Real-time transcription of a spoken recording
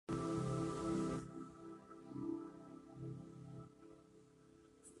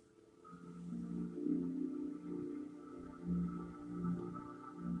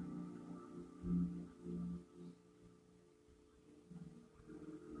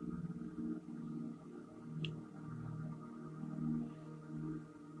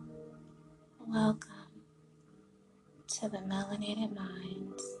Welcome to the Melanated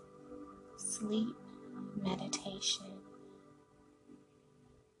Minds Sleep Meditation.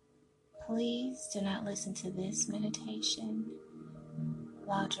 Please do not listen to this meditation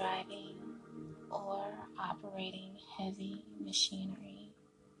while driving or operating heavy machinery.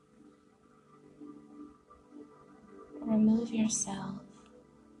 Remove yourself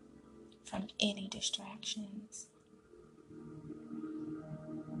from any distractions.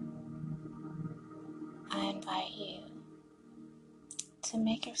 I invite you to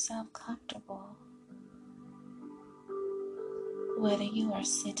make yourself comfortable, whether you are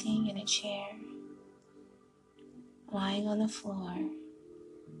sitting in a chair, lying on the floor,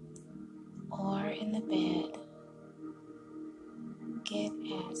 or in the bed. Get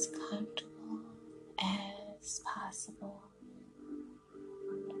as comfortable as possible.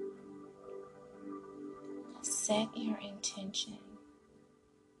 Set your intention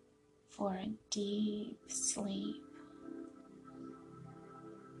for a deep sleep.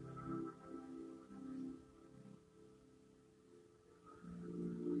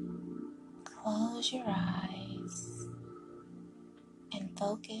 Close your eyes and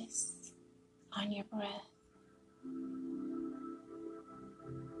focus on your breath.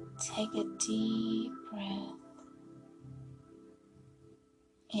 Take a deep breath.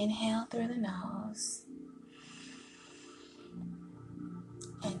 Inhale through the nose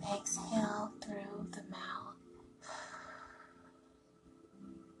and exhale through the mouth.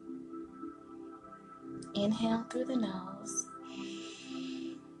 Inhale through the nose.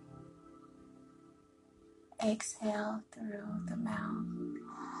 Exhale through the mouth.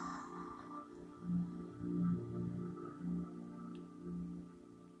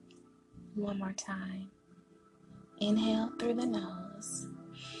 One more time. Inhale through the nose.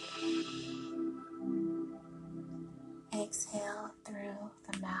 Exhale through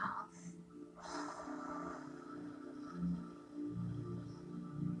the mouth.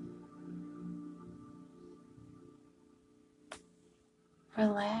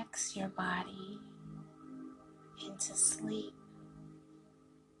 Relax your body into sleep.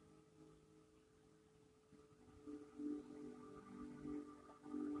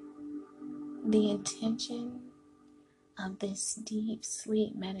 The intention of this deep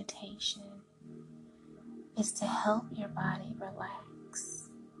sleep meditation is to help your body relax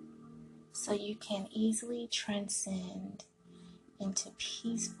so you can easily transcend into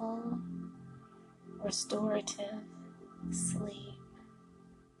peaceful, restorative sleep.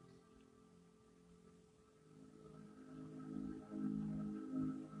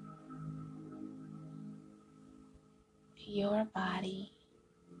 Your body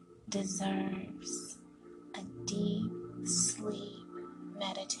deserves a deep sleep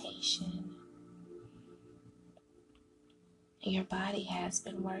meditation. Your body has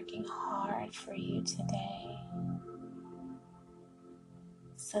been working hard for you today.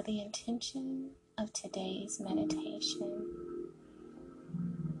 So the intention of today's meditation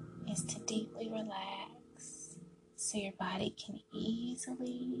is to deeply relax so your body can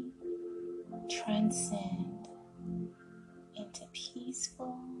easily transcend into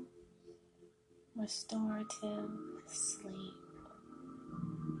peaceful, restorative sleep.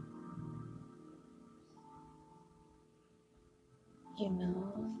 You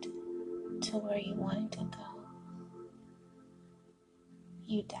moved to where you wanted to go.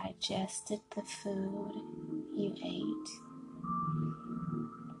 You digested the food you ate.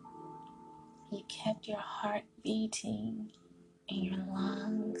 You kept your heart beating and your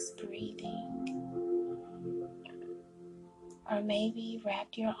lungs breathing. Or maybe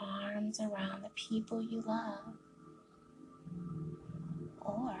wrapped your arms around the people you love.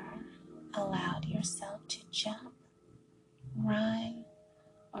 Or allowed yourself to jump, run,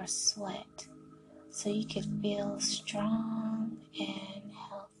 or sweat so you could feel strong and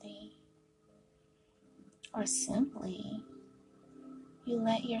healthy. Or simply, you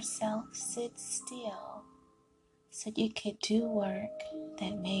let yourself sit still so you could do work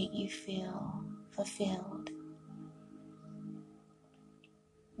that made you feel fulfilled.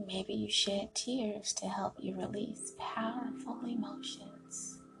 Maybe you shed tears to help you release powerful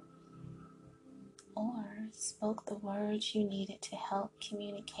emotions. Or spoke the words you needed to help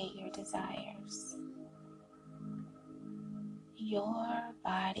communicate your desires. Your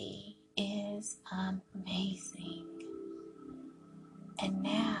body is amazing. And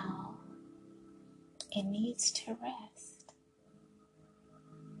now it needs to rest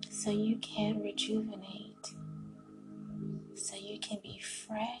so you can rejuvenate, so you can be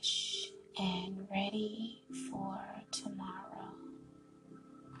fresh and ready for tomorrow.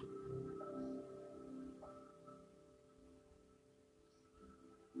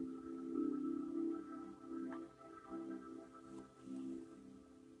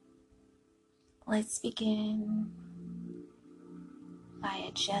 Let's begin by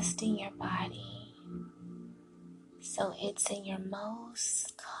adjusting your body so it's in your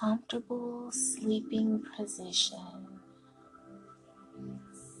most comfortable sleeping position.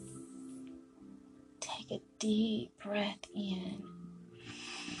 Take a deep breath in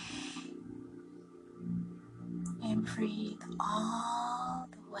and breathe all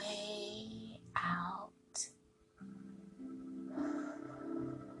the way out.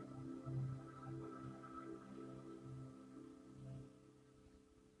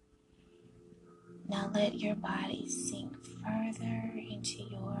 Now let your body sink further into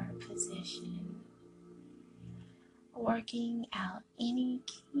your position, working out any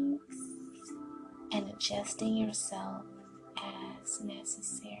kinks and adjusting yourself as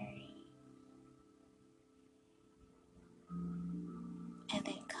necessary. And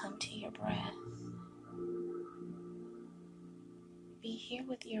then come to your breath. Be here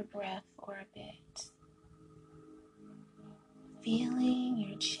with your breath for a bit, feeling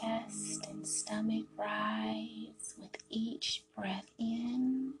your chest and stomach rise with each breath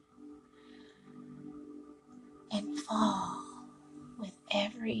in and fall with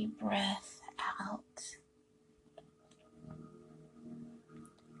every breath out.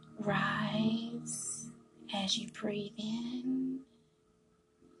 Rise as you breathe in,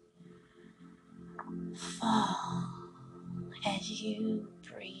 fall as you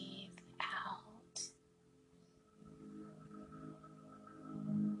breathe out.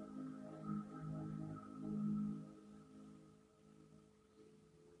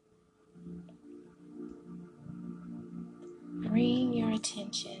 Bring your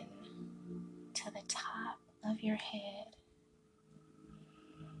attention to the top of your head.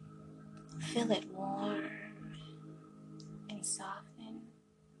 Feel it warm and soften.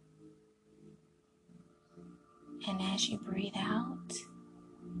 And as you breathe out,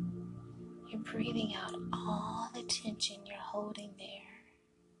 you're breathing out all the tension you're holding there.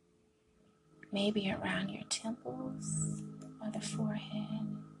 Maybe around your temples or the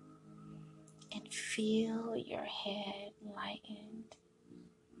forehead. And feel your head lightened.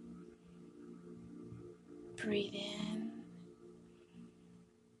 Breathe in.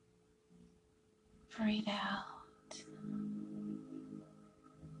 Breathe out.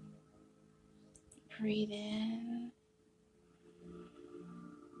 Breathe in.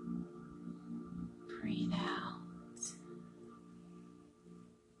 Breathe out.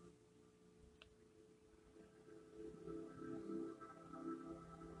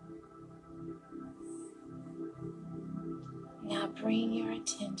 Now bring your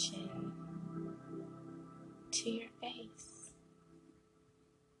attention to your face.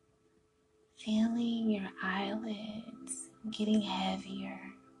 Feeling your eyelids getting heavier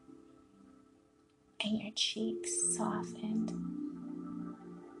and your cheeks softened.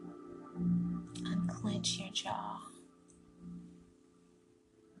 Unclench your jaw,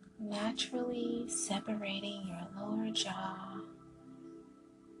 naturally separating your lower jaw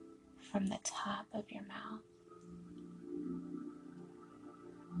from the top of your mouth.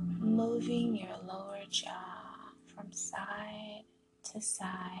 Moving your lower jaw from side to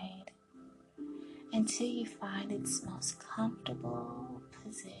side until you find its most comfortable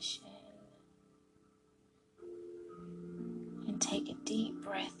position. And take a deep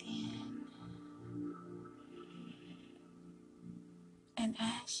breath in. And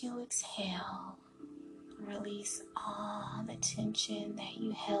as you exhale, release all the tension that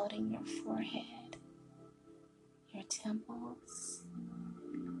you held in your forehead, your temples,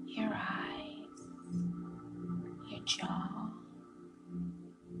 your eyes, your jaw,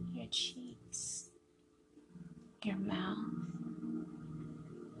 your cheeks, your mouth,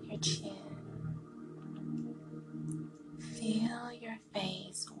 your chin. Feel your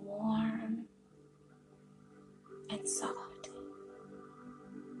face warm and soft.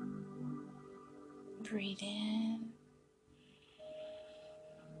 Breathe in.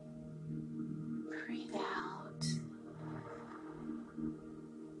 Breathe out.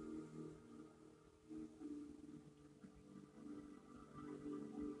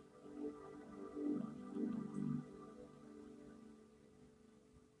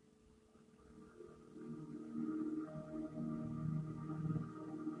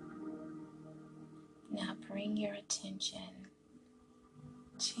 Now bring your attention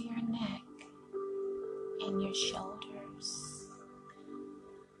to your neck and your shoulders.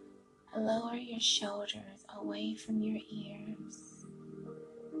 Lower your shoulders away from your ears.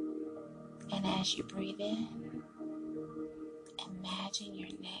 And as you breathe in, imagine your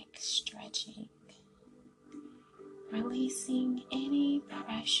neck stretching, releasing any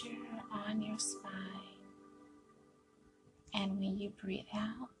pressure on your spine. And when you breathe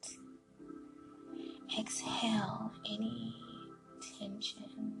out, Exhale any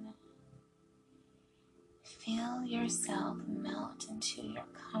tension. Feel yourself melt into your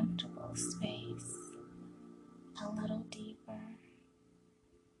comfortable space a little deeper.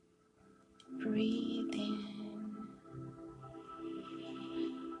 Breathe in,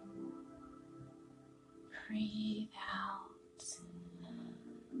 breathe out.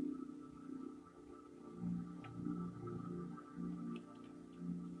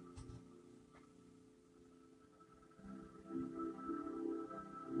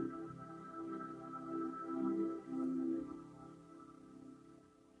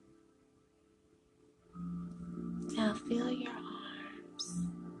 Now feel your arms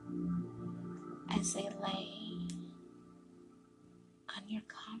as they lay on your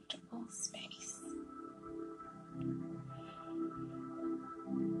comfortable space.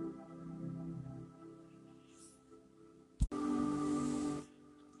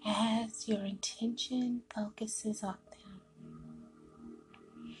 As your intention focuses on them,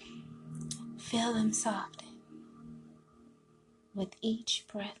 feel them soften with each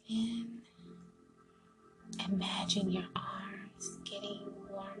breath in. Imagine your arms getting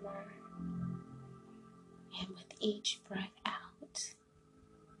warmer, and with each breath out,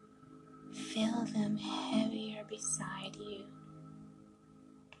 feel them heavier beside you.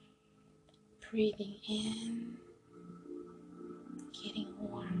 Breathing in, getting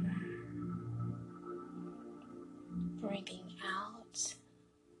warmer. Breathing out,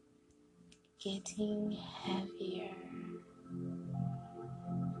 getting heavier.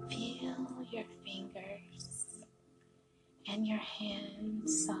 Feel your fingers and your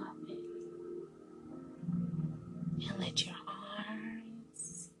hands soften, and let your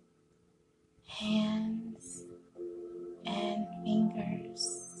arms, hands, and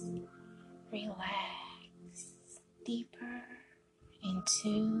fingers relax deeper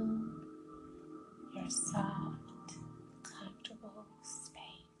into your soft, comfortable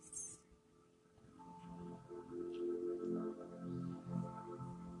space.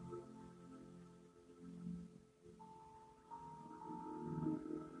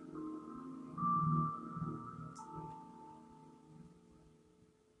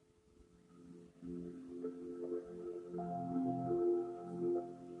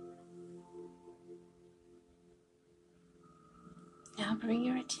 Now bring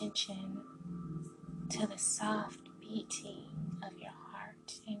your attention to the soft beating of your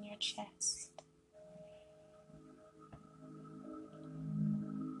heart in your chest.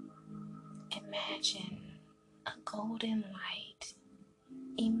 Imagine a golden light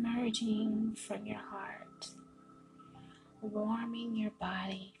emerging from your heart, warming your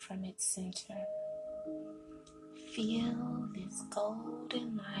body from its center. Feel this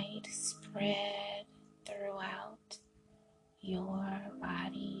golden light spread throughout your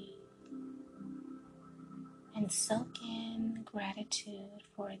body and soak in gratitude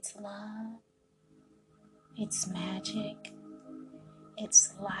for its love, its magic,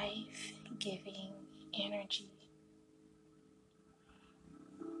 its life-giving energy.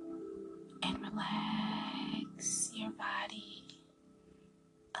 And relax your body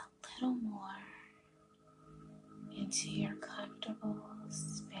a little more into your comfortable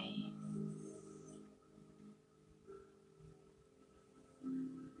space.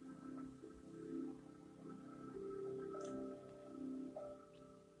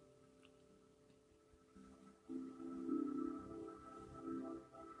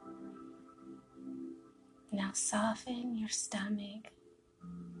 Now soften your stomach.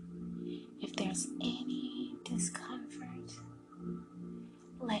 If there's any discomfort,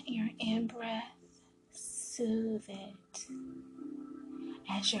 let your in-breath soothe it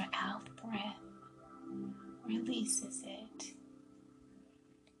as your out-breath releases it.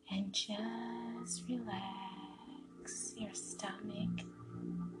 And just relax your stomach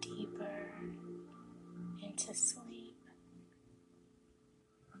deeper into sleep.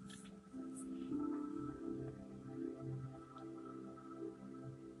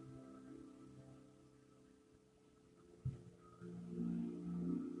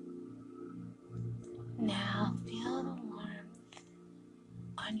 Now feel the warmth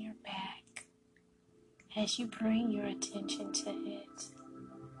on your back as you bring your attention to it.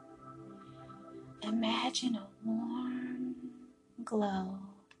 Imagine a warm glow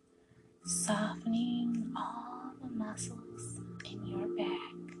softening all the muscles in your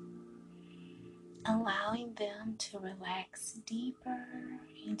back, allowing them to relax deeper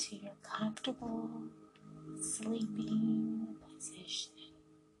into your comfortable sleeping position.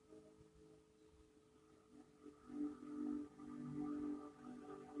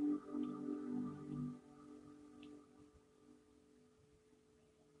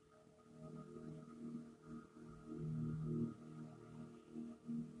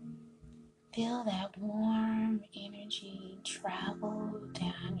 Feel that warm energy travel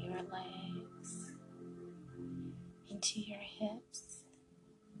down your legs, into your hips,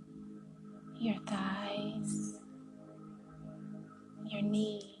 your thighs, your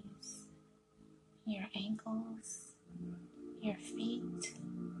knees, your ankles, your feet,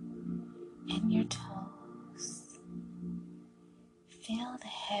 and your toes. Feel the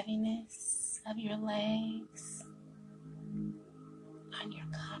heaviness of your legs on your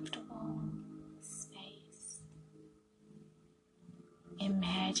comfortable space,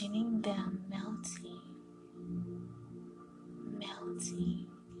 imagining them melting, melting,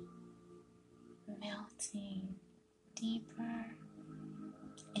 melting deeper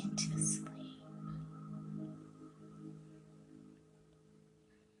into sleep.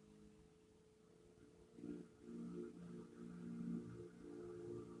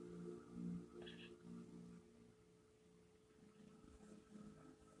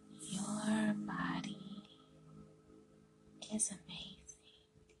 Your body is amazing,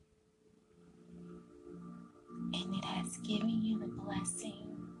 and it has given you the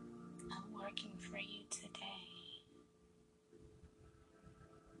blessing of working for you today,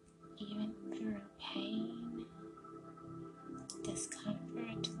 even through pain,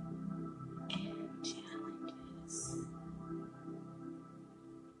 discomfort, and challenges.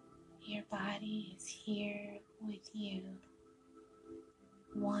 Your body is here with you,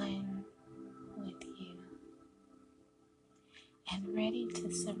 one with you, and ready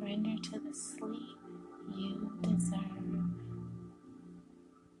to surrender to the sleep you deserve.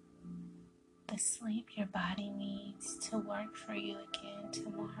 The sleep your body needs to work for you again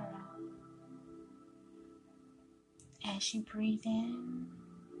tomorrow. As you breathe in,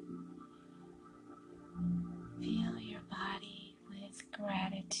 feel your body with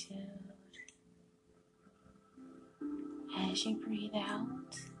gratitude. As you breathe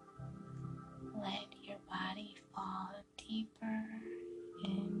out, let your body fall deeper